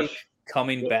last Cooper week.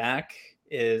 Coming back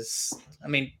is, I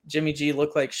mean, Jimmy G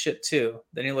looked like shit too.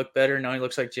 Then he looked better. Now he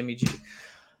looks like Jimmy G.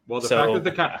 Well,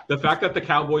 the fact that the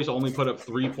Cowboys only put up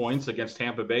 3 points against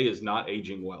Tampa Bay is not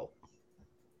aging well.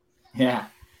 Yeah.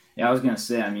 Yeah, I was going to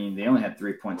say, I mean, they only had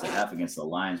 3 points and a half against the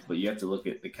Lions, but you have to look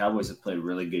at the Cowboys have played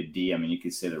really good D. I mean, you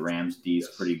could say the Rams D is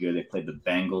pretty good. They played the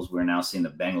Bengals. We're now seeing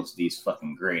the Bengals D is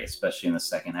fucking great, especially in the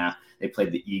second half. They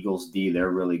played the Eagles D.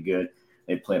 They're really good.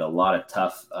 They played a lot of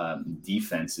tough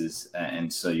defenses,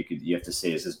 and so you have to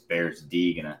say, is this Bears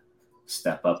D going to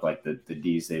step up like the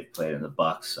Ds they've played in the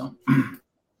Bucs? So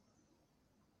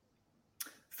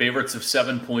favorites of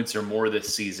 7 points or more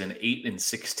this season, 8 and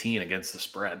 16 against the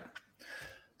spread.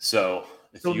 So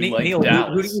if you Neil, like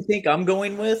Dallas, who do you think I'm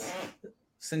going with?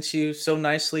 Since you so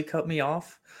nicely cut me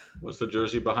off. What's the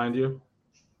jersey behind you?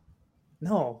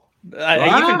 No, I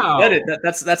even said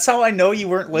it. That's how I know you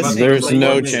weren't listening. There's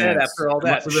no chance after all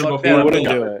that. He wouldn't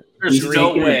do it. He's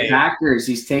taking the Packers.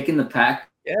 He's taking the Pack.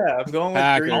 Yeah, I'm going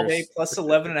with Green Bay plus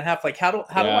 11.5. Like, how do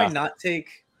I not take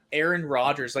Aaron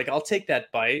Rodgers? Like, I'll take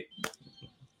that bite,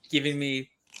 giving me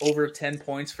over 10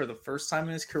 points for the first time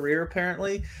in his career,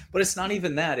 apparently. But it's not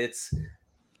even that. It's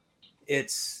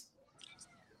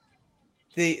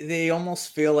they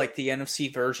almost feel like the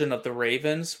NFC version of the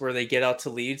Ravens, where they get out to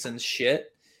leads and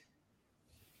shit.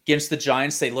 Against the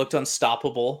Giants, they looked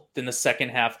unstoppable. Then the second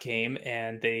half came,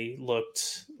 and they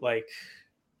looked like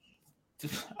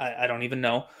I don't even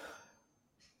know.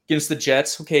 Against the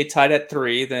Jets, okay, tied at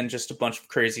 3, then just a bunch of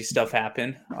crazy stuff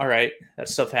happened. All right, that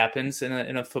stuff happens in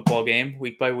a football game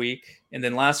week by week. And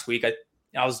then last week,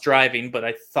 I was driving, but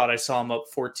I thought I saw them up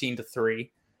 14-3.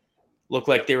 Looked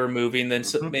like they were moving. Then,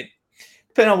 depending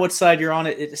on what side you're on,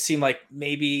 it seemed like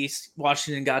maybe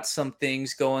Washington got some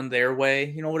things going their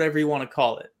way. Whatever you want to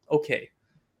call it. Okay.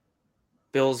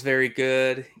 Bills very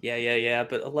good. Yeah.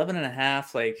 But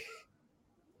 11.5, like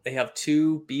they have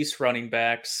 2 beast running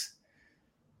backs.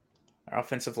 Our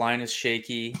offensive line is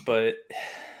shaky, but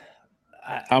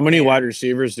how many wide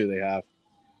receivers do they have?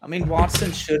 I mean,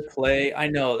 Watson should play. I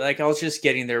know, like I was just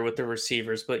getting there with the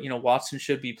receivers, but Watson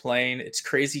should be playing. It's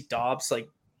crazy. Dobbs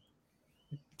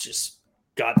just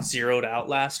got zeroed out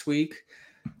last week,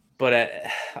 but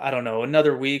I don't know.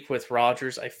 Another week with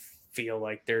Rodgers, I feel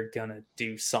like they're gonna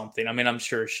do something. I mean, I'm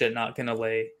sure shit not gonna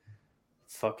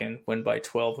win by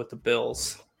 12 with the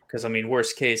Bills. Because I mean,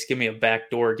 worst case, give me a back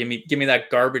door. Give me that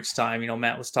garbage time.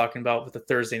 Matt was talking about with the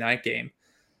Thursday night game.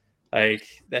 Like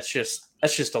that's just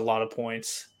a lot of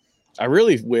points. I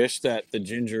really wish that the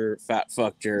ginger fat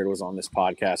fuck Jared was on this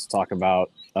podcast to talk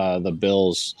about the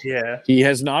Bills. Yeah,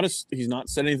 he's not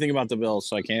said anything about the Bills,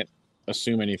 so I can't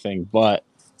assume anything. But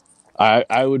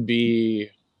I would be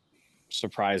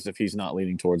surprised if he's not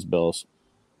leaning towards Bills.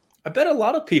 I bet a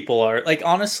lot of people are. Like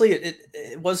honestly,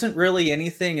 it wasn't really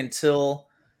anything until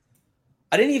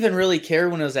I didn't even really care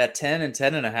when it was at 10 and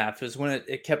 10.5. It was when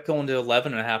it kept going to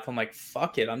 11.5. I'm like,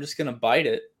 fuck it, I'm just gonna bite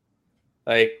it.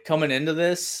 Like coming into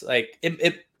this, like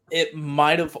it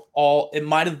might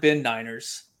have been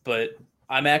Niners, but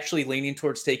I'm actually leaning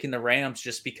towards taking the Rams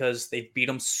just because they've beat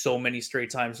them so many straight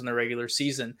times in the regular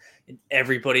season, and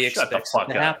everybody expects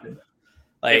it to happen.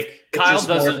 Like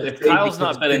if Kyle's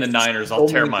not betting the Niners, I'll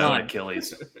tear my own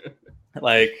Achilles.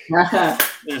 Like,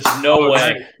 there's no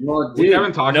way. Well, we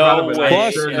haven't talked about it, but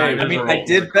Plus, sure I mean, I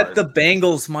did bet the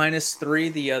Bengals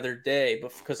 -3 the other day,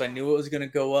 but because I knew it was going to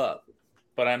go up.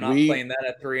 But I'm not playing that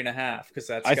at 3.5 because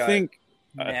that's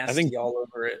nasty all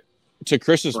over it. To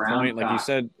Chris's point, like you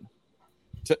said,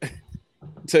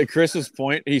 to Chris's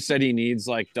point, he said he needs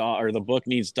the book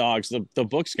needs dogs. The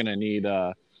book's gonna need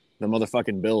the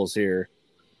motherfucking Bills here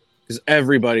because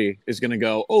everybody is gonna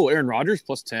go. Oh, Aaron Rodgers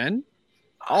 +10.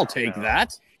 I'll take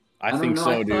that. I think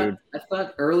so, dude. I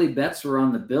thought early bets were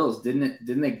on the Bills. Didn't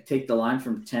they take the line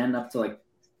from 10 up to like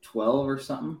 12 or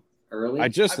something early? I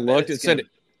just looked. It said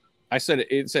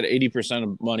 80%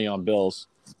 of money on Bills.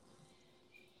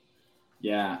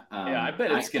 Yeah. I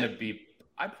bet it's going to be.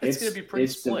 I bet it's going to be pretty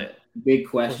split. Big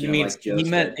question. He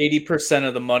meant 80%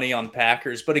 of the money on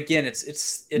Packers, but again,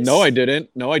 it's. No, I didn't.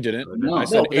 I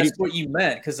said 80. That's what you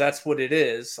meant because that's what it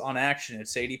is on action.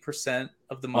 It's 80%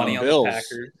 of the money on the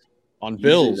Packers. On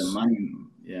Bills. The money,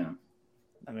 yeah.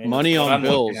 I mean, money on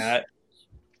Bills.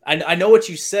 I know what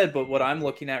you said, but what I'm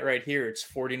looking at right here, it's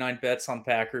 49 bets on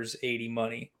Packers, 80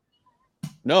 money.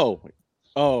 No.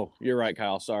 Oh, you're right,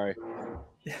 Kyle. Sorry.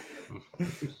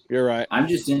 You're right. I'm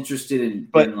just interested in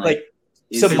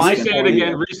so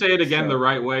say it again the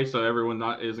right way so everyone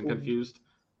isn't confused.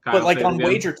 Kyle, but like on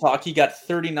Wager Talk, you got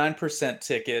 39%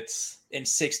 tickets and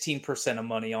 16% of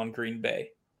money on Green Bay.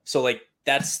 So like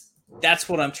that's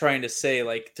what I'm trying to say.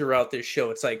 Like throughout this show,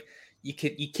 it's like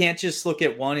you can't just look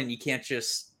at one and you can't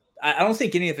just. I don't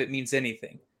think any of it means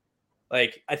anything.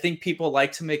 Like I think people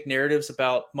like to make narratives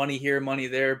about money here, money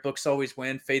there. Books always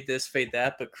win. Fade this, fade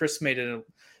that. But Chris made it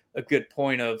a good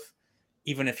point of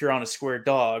even if you're on a square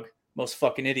dog, most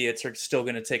fucking idiots are still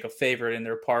going to take a favorite in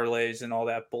their parlays and all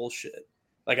that bullshit.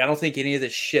 Like, I don't think any of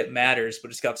this shit matters,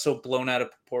 but it's got so blown out of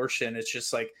proportion. It's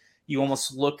just like you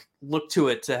almost look to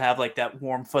it to have like that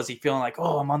warm, fuzzy feeling like,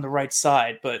 oh, I'm on the right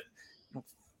side. But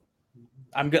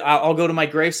I'll go to my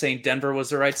grave saying Denver was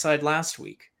the right side last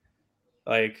week.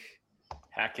 Like,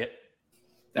 Hackett.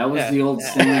 That was the old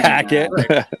saying. Hackett.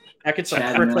 Hackett's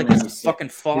a prick like his fucking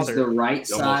father. Is the right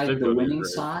side the winning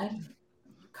side?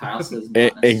 Kyle says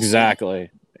exactly.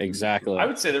 I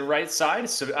would say the right side.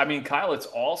 So, I mean, Kyle, it's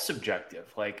all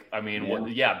subjective. Like, I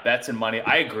mean, bets and money.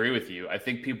 I agree with you. I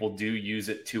think people do use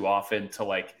it too often to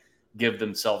like give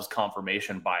themselves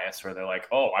confirmation bias, where they're like,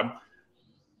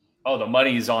 the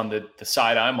money's on the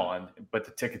side I'm on, but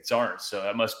the tickets aren't. So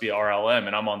that must be RLM,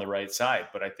 and I'm on the right side.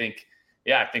 But I think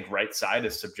right side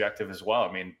is subjective as well.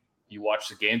 I mean, you watch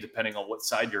the game depending on what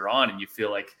side you're on, and you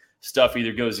feel like stuff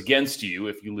either goes against you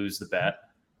if you lose the bet,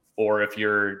 or if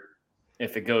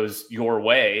it goes your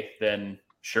way, then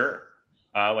sure.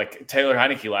 Like Taylor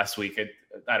Heineke last week,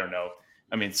 I don't know.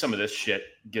 I mean, some of this shit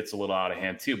gets a little out of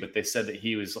hand too, but they said that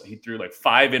he threw like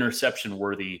 5 interception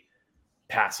worthy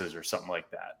passes or something like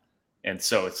that. And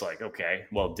so it's like, okay,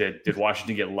 well, did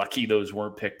Washington get lucky those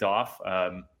weren't picked off?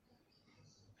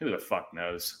 Who the fuck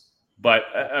knows? But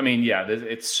I mean, yeah,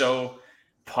 it's so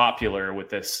popular with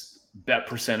this bet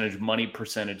percentage, money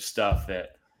percentage stuff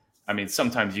that, I mean,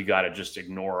 sometimes you got to just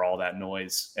ignore all that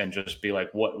noise and just be like,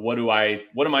 what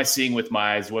am I seeing with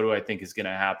my eyes? What do I think is going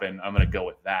to happen? I'm going to go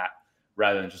with that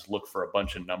rather than just look for a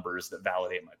bunch of numbers that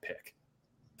validate my pick.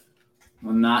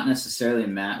 Well, not necessarily,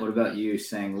 Matt. What about you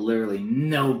saying literally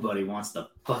nobody wants the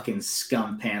fucking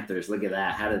scum Panthers? Look at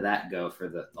that. How did that go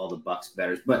for all the Bucks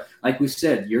bettors? But like we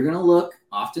said, you're going to look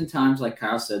oftentimes, like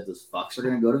Kyle said, those fucks are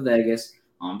going to go to Vegas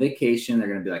on vacation. They're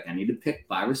going to be like, I need to pick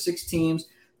 5 or 6 teams.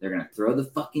 They're going to throw the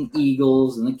fucking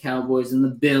Eagles and the Cowboys and the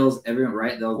Bills. Everyone,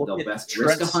 right? They'll best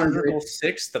risk 100.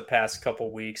 6 the past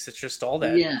couple weeks. It's just all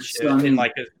that shit. So, I mean, and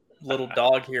like a little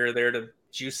dog here or there to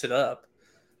juice it up.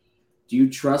 Do you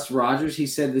trust Rodgers? He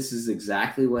said this is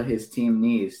exactly what his team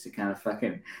needs to kind of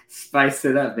fucking spice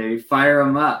it up, baby. Fire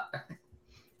them up.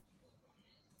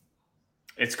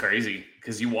 It's crazy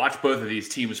because you watch both of these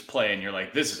teams play and you're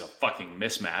like, this is a fucking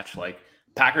mismatch. Like,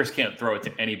 Packers can't throw it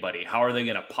to anybody. How are they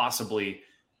going to possibly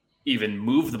even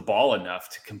move the ball enough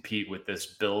to compete with this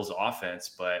Bills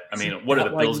offense? But I mean, what are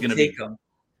the Bills going to be?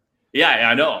 Yeah,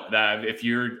 I know that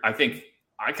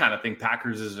I kind of think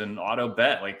Packers is an auto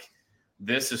bet. Like,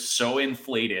 this is so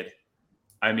inflated.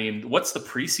 I mean, what's the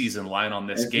preseason line on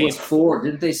this game? It was 4.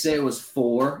 Didn't they say it was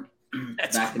 4?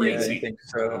 That's crazy. I think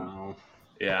so.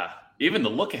 Yeah. Even the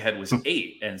look ahead was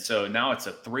 8. And so now it's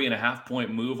a 3.5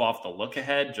 point move off the look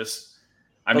ahead.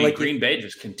 Green Bay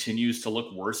just continues to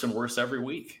look worse and worse every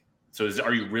week. So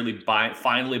are you really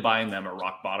finally buying them at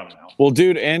rock bottom now? Well,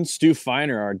 dude, and Stu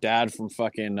Feiner, our dad from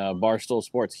fucking Barstool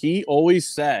Sports, he always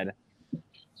said,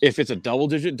 if it's a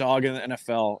double-digit dog in the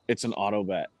NFL, it's an auto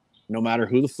bet, no matter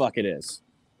who the fuck it is.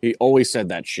 He always said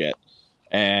that shit.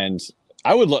 And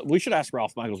we should ask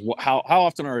Ralph Michaels, how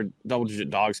often are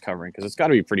double-digit dogs covering? Because it's got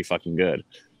to be pretty fucking good.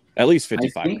 At least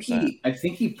 55%. I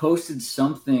think he posted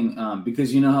something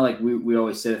because you know how like we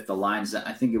always said if the line's,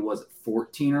 I think it was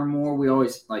 14 or more, we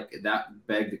always like that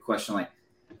begged the question, like,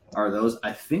 are those?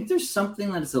 I think there's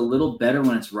something that's a little better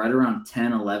when it's right around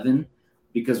 10, 11,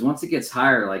 because once it gets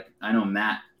higher, like I know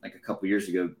Matt, like a couple years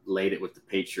ago, laid it with the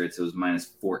Patriots. It was minus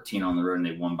 14 on the road, and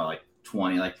they won by like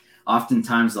 20. Like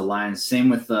oftentimes the Lions, same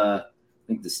with I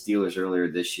think the Steelers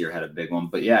earlier this year had a big one.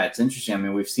 But yeah, it's interesting. I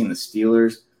mean, we've seen the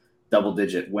Steelers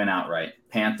double-digit win outright.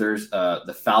 Panthers,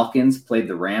 the Falcons played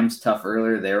the Rams tough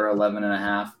earlier. They were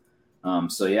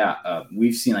 11.5. So yeah,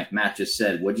 we've seen, like Matt just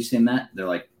said. What'd you say, Matt? They're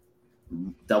like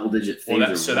double-digit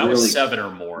favorites. So that was 7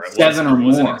 or more. It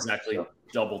wasn't exactly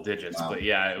double digits, but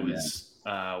yeah, it was.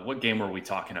 What game were we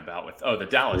talking about with? Oh, the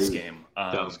Dallas game.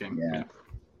 Dallas game.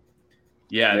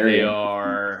 Yeah, they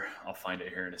are. I'll find it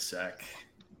here in a sec.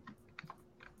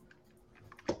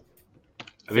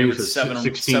 I think it was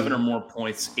 7 or more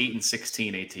points, 8 and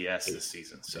 16 ATS this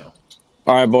season. So,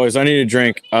 all right, boys, I need a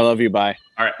drink. I love you. Bye.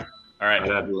 All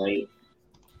right. Late.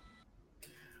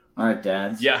 All right,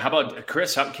 dads. Yeah. How about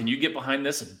Chris? Can you get behind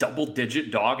this? A double-digit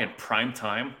dog in prime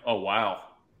time? Oh, wow.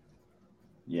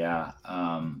 Yeah,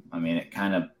 I mean, it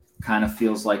kind of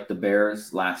feels like the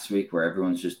Bears last week, where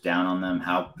everyone's just down on them.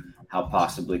 How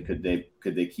possibly could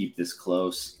they keep this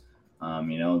close?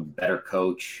 Better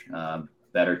coach,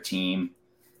 better team,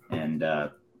 and I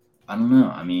don't know.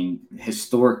 I mean,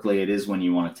 historically, it is when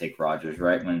you want to take Rodgers,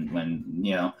 right? When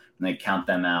they count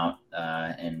them out,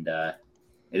 and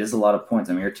it is a lot of points.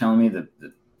 I mean, you're telling me that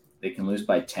they can lose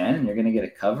by 10 and you're going to get a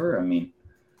cover? I mean,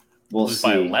 we'll lose see.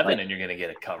 By 11 and you're going to get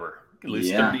a cover. You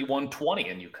lose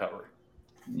 31-20 and you cover.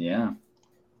 Yeah.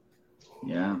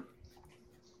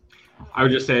 I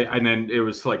would just say, and then it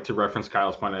was like to reference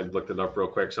Kyle's point, I looked it up real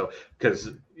quick. So,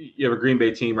 because you have a Green Bay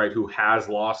team, right, who has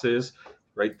losses,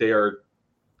 right? They are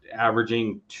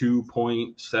averaging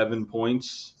 2.7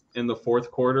 points in the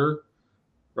fourth quarter,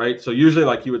 right? So usually,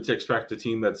 like, you would expect a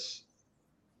team that's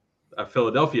a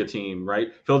Philadelphia team, right?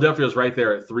 Philadelphia is right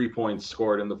there at 3 points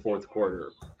scored in the fourth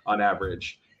quarter on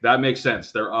average. That makes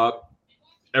sense. They're up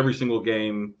every single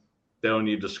game. They don't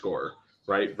need to score,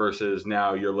 right? Versus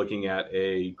now you're looking at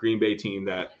a Green Bay team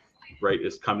that, right,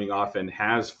 is coming off and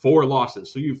has 4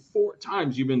 losses. So 4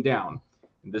 times you've been down.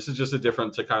 And this is just a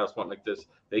different, to Kyle's point, like this.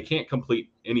 They can't complete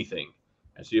anything.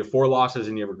 And so you have 4 losses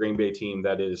and you have a Green Bay team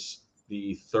that is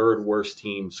the 3rd worst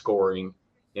team scoring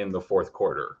in the fourth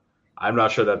quarter. I'm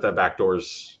not sure that backdoor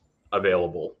is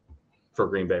available for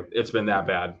Green Bay. It's been that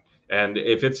bad. And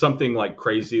if it's something like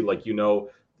crazy, like,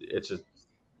 it's a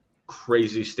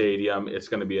crazy stadium, it's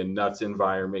going to be a nuts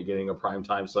environment, getting a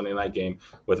primetime Sunday night game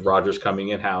with Rodgers coming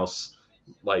in-house.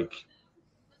 Like,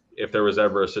 if there was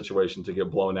ever a situation to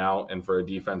get blown out and for a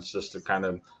defense just to kind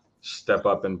of step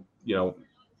up and,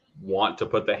 want to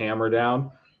put the hammer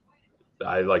down,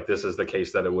 this is the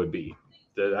case that it would be.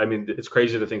 I mean, it's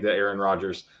crazy to think that Aaron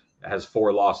Rodgers has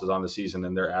 4 losses on the season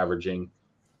and they're averaging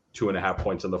 2.5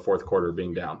 points in the fourth quarter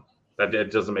being down. That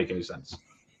it doesn't make any sense.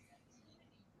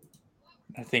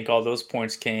 I think all those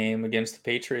points came against the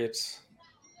Patriots.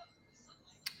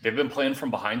 They've been playing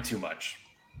from behind too much.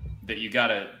 That you got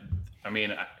to,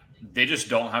 they just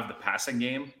don't have the passing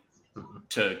game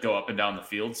to go up and down the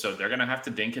field. So they're going to have to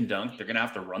dink and dunk. They're going to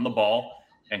have to run the ball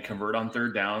and convert on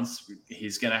third downs.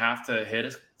 He's going to have to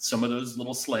hit some of those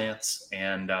little slants.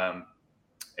 And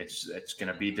it's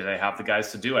going to be, do they have the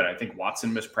guys to do it? I think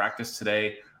Watson missed practice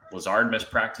today. Lazard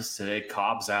missed practice today.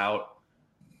 Cobb's out.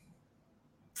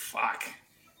 Fuck.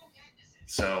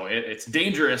 So it's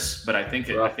dangerous, but I think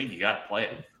you got to play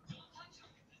it.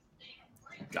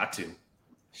 Got to.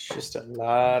 It's just a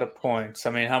lot of points. I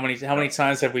mean, how many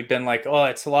times have we been like, oh,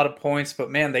 it's a lot of points, but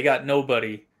man, they got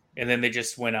nobody, and then they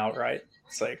just went outright.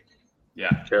 It's like,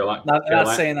 yeah, Carolina.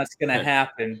 Not saying that's going to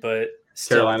happen, but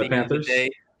still, Carolina Panthers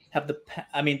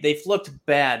they've looked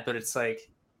bad, but it's like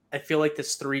I feel like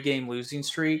this 3-game losing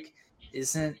streak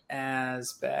isn't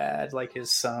as bad like as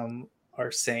some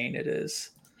are saying it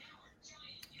is.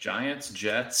 Giants,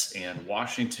 Jets, and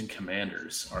Washington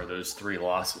Commanders are those 3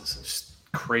 losses. It's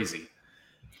crazy.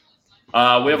 We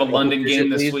have a London game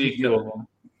this week.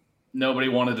 Nobody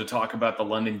wanted to talk about the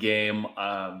London game.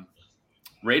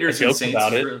 Raiders and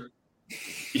Saints.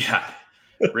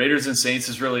 Raiders and Saints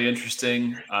is really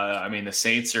interesting. The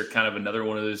Saints are kind of another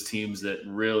one of those teams that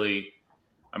really,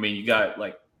 you got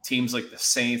like teams like the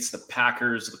Saints, the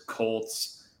Packers, the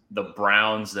Colts, the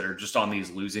Browns that are just on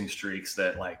these losing streaks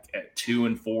that like at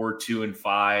 2-4,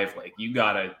 2-5, like you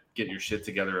got to get your shit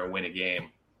together and win a game.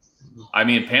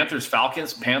 Panthers,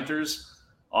 Falcons, Panthers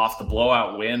off the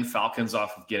blowout win, Falcons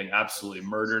off of getting absolutely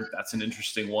murdered. That's an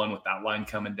interesting one with that line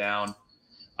coming down.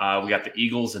 We got the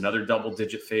Eagles, another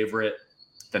double-digit favorite.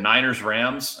 The Niners,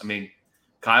 Rams.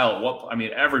 Kyle,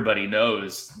 everybody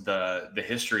knows the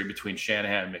history between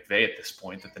Shanahan and McVay at this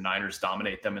point, that the Niners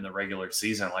dominate them in the regular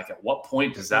season. Like, at what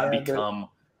point does that become?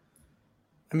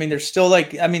 They're still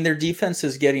their defense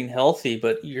is getting healthy,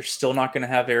 but you're still not going to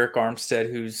have Eric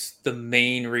Armstead, who's the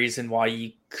main reason why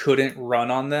you couldn't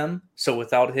run on them. So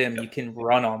without him, you can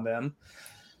run on them.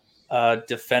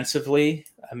 Defensively,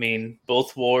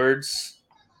 both wards,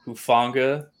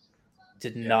 Hufanga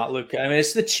did not look.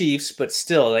 It's the Chiefs, but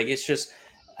still, it's just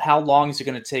how long is it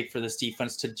going to take for this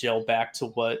defense to gel back to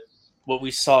what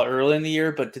we saw early in the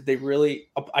year? But did they really?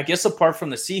 I guess apart from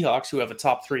the Seahawks, who have a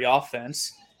top 3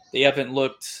 offense, they haven't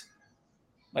looked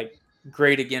like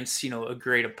great against a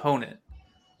great opponent.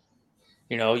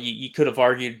 You could have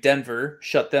argued Denver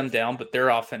shut them down, but their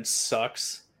offense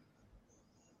sucks.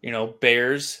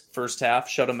 Bears first half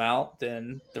shut them out,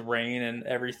 then the rain and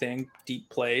everything, deep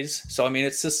plays. So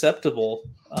it's susceptible.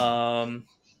 I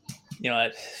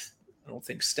don't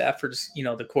think Stafford's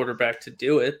the quarterback to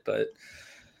do it, but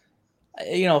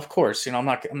of course, I'm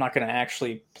not going to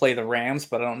actually play the Rams,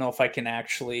 but I don't know if I can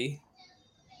actually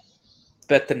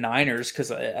bet the Niners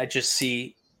because I just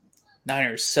see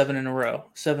Niners 7 in a row.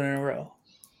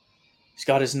 He's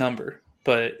got his number.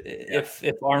 But if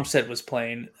Armstead was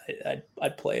playing,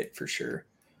 I'd play it for sure.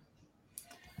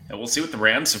 And we'll see what the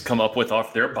Rams have come up with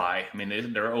off their bye.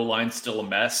 Their O-line's still a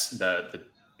mess. The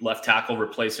left tackle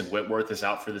replacing Whitworth is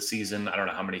out for the season. I don't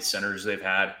know how many centers they've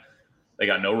had. They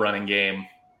got no running game.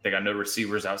 They got no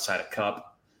receivers outside of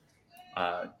Kupp.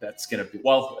 That's going to be –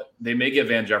 well, they may get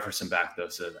Van Jefferson back, though,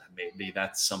 so maybe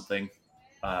that's something.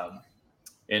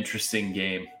 Interesting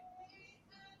game.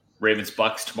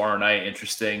 Ravens-Bucks tomorrow night,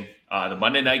 interesting. The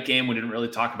Monday night game, we didn't really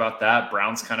talk about that.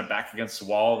 Browns kind of back against the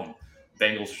wall, and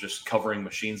Bengals are just covering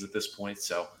machines at this point.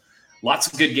 So lots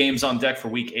of good games on deck for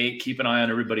Week 8. Keep an eye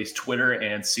on everybody's Twitter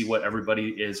and see what everybody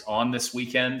is on this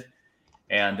weekend.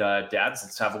 And, Dads,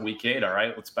 let's have a Week 8, all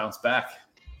right? Let's bounce back.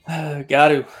 Got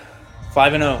to.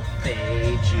 5-0.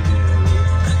 Fade you.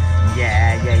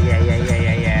 Yeah.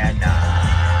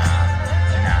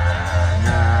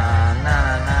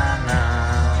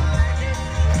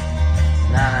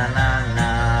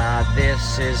 Nah.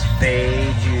 This is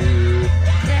Fade You.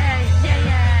 Yeah.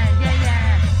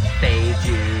 Fade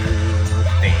you.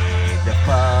 Fade the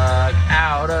fuck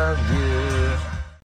out of you.